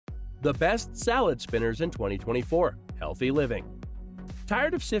The best salad spinners in 2024. Healthy living.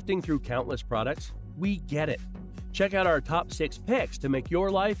 Tired of sifting through countless products? We get it. Check out our top 6 picks to make your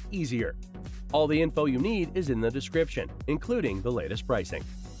life easier. All the info you need is in the description, including the latest pricing.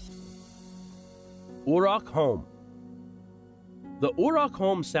 Ourokhome. The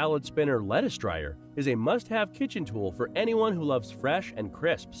Ourokhome Salad Spinner lettuce dryer is a must-have kitchen tool for anyone who loves fresh and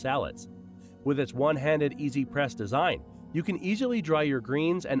crisp salads. With its one-handed easy press design, you can easily dry your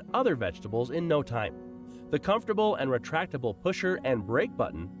greens and other vegetables in no time. The comfortable and retractable pusher and brake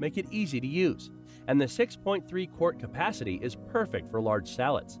button make it easy to use, and the 6.3 quart capacity is perfect for large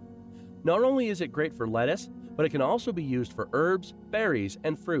salads. Not only is it great for lettuce, but it can also be used for herbs, berries,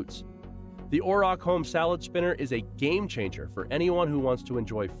 and fruits. The Ourokhome Salad Spinner is a game changer for anyone who wants to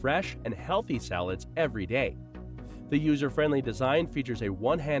enjoy fresh and healthy salads every day. The user-friendly design features a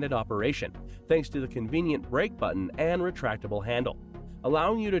one-handed operation thanks to the convenient brake button and retractable handle,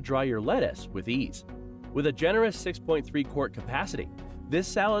 allowing you to dry your lettuce with ease. With a generous 6.3 quart capacity, this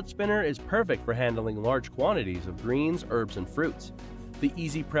salad spinner is perfect for handling large quantities of greens, herbs, and fruits. The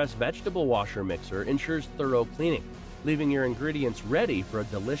Easy Press vegetable washer mixer ensures thorough cleaning, leaving your ingredients ready for a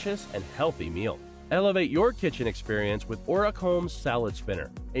delicious and healthy meal. Elevate your kitchen experience with Ourokhome Salad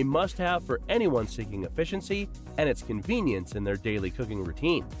Spinner, a must-have for anyone seeking efficiency and its convenience in their daily cooking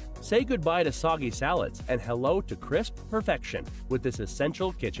routine. Say goodbye to soggy salads and hello to crisp perfection with this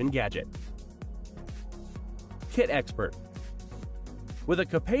essential kitchen gadget. KITEXPERT. With a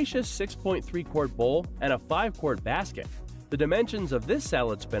capacious 6.3 quart bowl and a 5 quart basket, the dimensions of this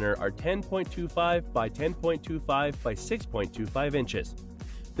salad spinner are 10.25 by 10.25 by 6.25 inches.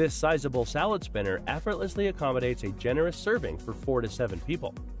 This sizable salad spinner effortlessly accommodates a generous serving for 4 to 7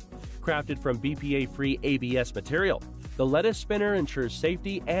 people. Crafted from BPA-free ABS material, the lettuce spinner ensures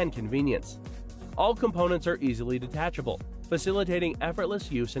safety and convenience. All components are easily detachable, facilitating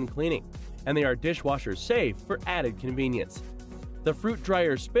effortless use and cleaning, and they are dishwasher safe for added convenience. The fruit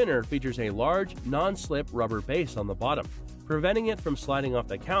dryer spinner features a large, non-slip rubber base on the bottom, preventing it from sliding off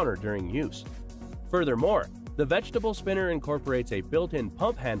the counter during use. Furthermore, the vegetable spinner incorporates a built-in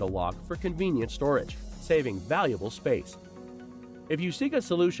pump handle lock for convenient storage, saving valuable space. If you seek a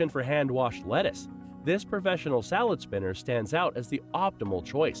solution for hand-washed lettuce, this professional salad spinner stands out as the optimal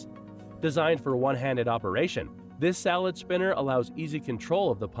choice. Designed for one-handed operation, this salad spinner allows easy control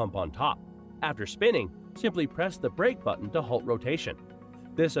of the pump on top. After spinning, simply press the brake button to halt rotation.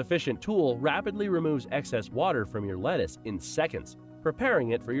 This efficient tool rapidly removes excess water from your lettuce in seconds,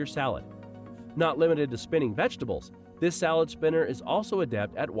 preparing it for your salad. Not limited to spinning vegetables, this salad spinner is also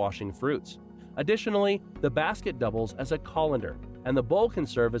adept at washing fruits. Additionally, the basket doubles as a colander, and the bowl can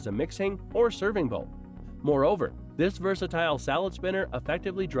serve as a mixing or serving bowl. Moreover, this versatile salad spinner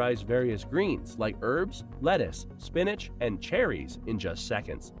effectively dries various greens like herbs, lettuce, spinach, and cherries in just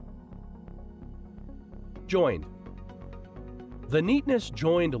seconds. Joined. The Neatness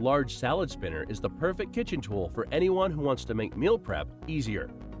Joined Large Salad Spinner is the perfect kitchen tool for anyone who wants to make meal prep easier.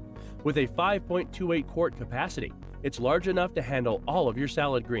 With a 5.28 quart capacity, it's large enough to handle all of your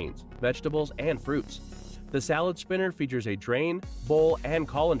salad greens, vegetables, and fruits. The salad spinner features a drain, bowl, and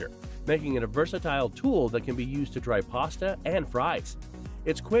colander, making it a versatile tool that can be used to dry pasta and fries.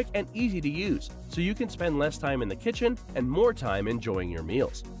 It's quick and easy to use, so you can spend less time in the kitchen and more time enjoying your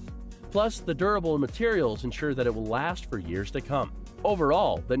meals. Plus, the durable materials ensure that it will last for years to come.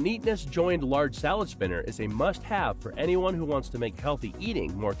 Overall, the Neatness Joined Large Salad Spinner is a must-have for anyone who wants to make healthy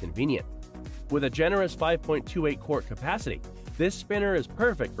eating more convenient. With a generous 5.28 quart capacity, this spinner is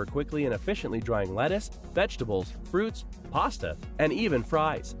perfect for quickly and efficiently drying lettuce, vegetables, fruits, pasta, and even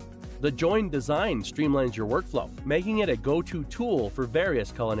fries. The joined design streamlines your workflow, making it a go-to tool for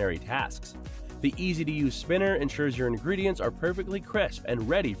various culinary tasks. The easy-to-use spinner ensures your ingredients are perfectly crisp and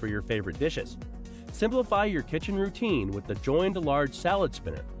ready for your favorite dishes. Simplify your kitchen routine with the Joined Large Salad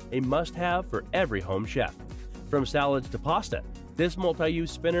Spinner, a must-have for every home chef. From salads to pasta, this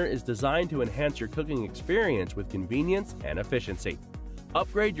multi-use spinner is designed to enhance your cooking experience with convenience and efficiency.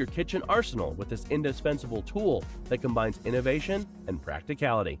 Upgrade your kitchen arsenal with this indispensable tool that combines innovation and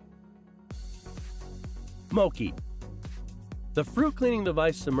practicality. MOUCKY. The fruit cleaning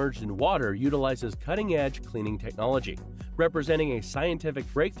device submerged in water utilizes cutting-edge cleaning technology, representing a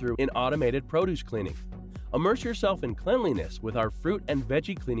scientific breakthrough in automated produce cleaning. Immerse yourself in cleanliness with our fruit and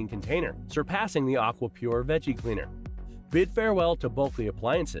veggie cleaning container, surpassing the AquaPure Veggie Cleaner. Bid farewell to bulky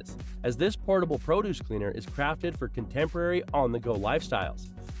appliances, as this portable produce cleaner is crafted for contemporary on-the-go lifestyles,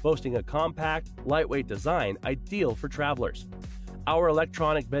 boasting a compact, lightweight design ideal for travelers. Our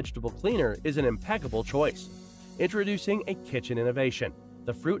electronic vegetable cleaner is an impeccable choice. Introducing a kitchen innovation,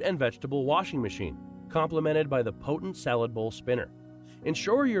 the fruit and vegetable washing machine, complemented by the potent salad bowl spinner.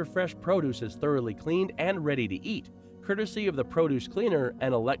 Ensure your fresh produce is thoroughly cleaned and ready to eat, courtesy of the produce cleaner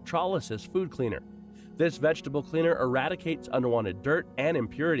and electrolysis food cleaner. This vegetable cleaner eradicates unwanted dirt and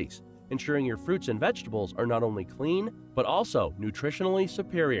impurities, ensuring your fruits and vegetables are not only clean, but also nutritionally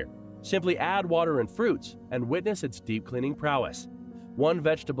superior. Simply add water and fruits and witness its deep cleaning prowess. One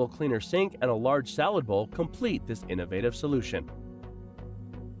vegetable cleaner sink and a large salad bowl complete this innovative solution.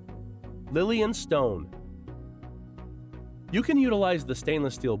 Lily&Stone. You can utilize the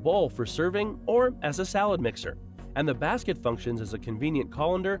stainless steel bowl for serving or as a salad mixer, and the basket functions as a convenient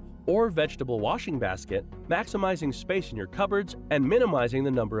colander or vegetable washing basket, maximizing space in your cupboards and minimizing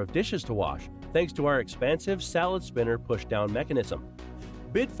the number of dishes to wash, thanks to our expansive salad spinner push-down mechanism.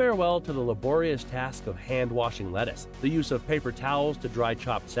 Bid farewell to the laborious task of hand-washing lettuce, the use of paper towels to dry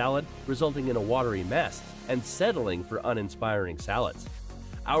chopped salad, resulting in a watery mess, and settling for uninspiring salads.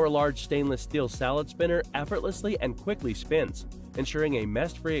 Our large stainless steel salad spinner effortlessly and quickly spins, ensuring a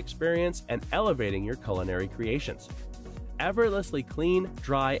mess-free experience and elevating your culinary creations. Effortlessly clean,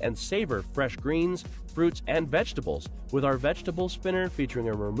 dry, and savor fresh greens, fruits, and vegetables with our vegetable spinner featuring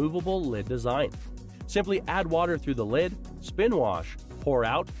a removable lid design. Simply add water through the lid, spin wash, pour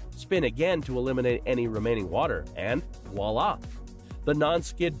out, spin again to eliminate any remaining water, and voila! The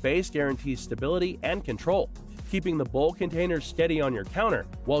non-skid base guarantees stability and control, keeping the bowl container steady on your counter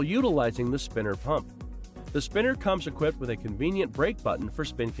while utilizing the spinner pump. The spinner comes equipped with a convenient brake button for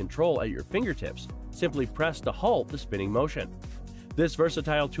spin control at your fingertips. Simply press to halt the spinning motion. This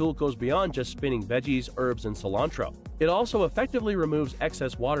versatile tool goes beyond just spinning veggies, herbs, and cilantro. It also effectively removes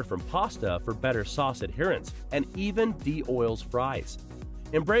excess water from pasta for better sauce adherence and even de-oils fries.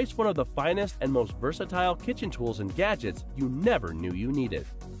 Embrace one of the finest and most versatile kitchen tools and gadgets you never knew you needed.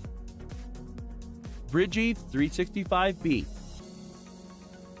 Brigii 365B.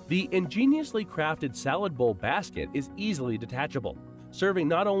 The ingeniously crafted salad bowl basket is easily detachable, serving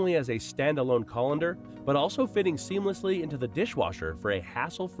not only as a standalone colander, but also fitting seamlessly into the dishwasher for a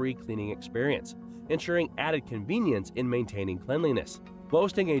hassle-free cleaning experience, ensuring added convenience in maintaining cleanliness.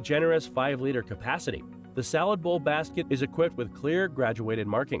 Boasting a generous 5-liter capacity, the salad bowl basket is equipped with clear, graduated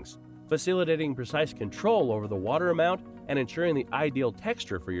markings, facilitating precise control over the water amount and ensuring the ideal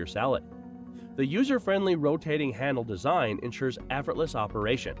texture for your salad. The user-friendly rotating handle design ensures effortless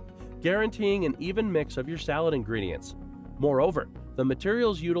operation, guaranteeing an even mix of your salad ingredients. Moreover, the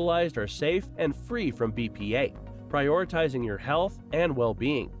materials utilized are safe and free from BPA, prioritizing your health and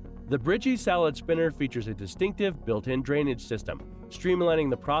well-being. The Brigii Salad Spinner features a distinctive built-in drainage system, streamlining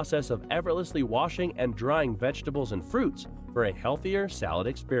the process of effortlessly washing and drying vegetables and fruits for a healthier salad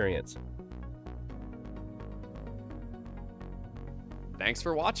experience. Thanks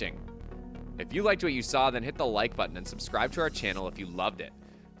for watching. If you liked what you saw, then hit the like button and subscribe to our channel if you loved it.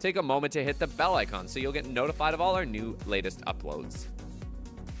 Take a moment to hit the bell icon so you'll get notified of all our new latest uploads.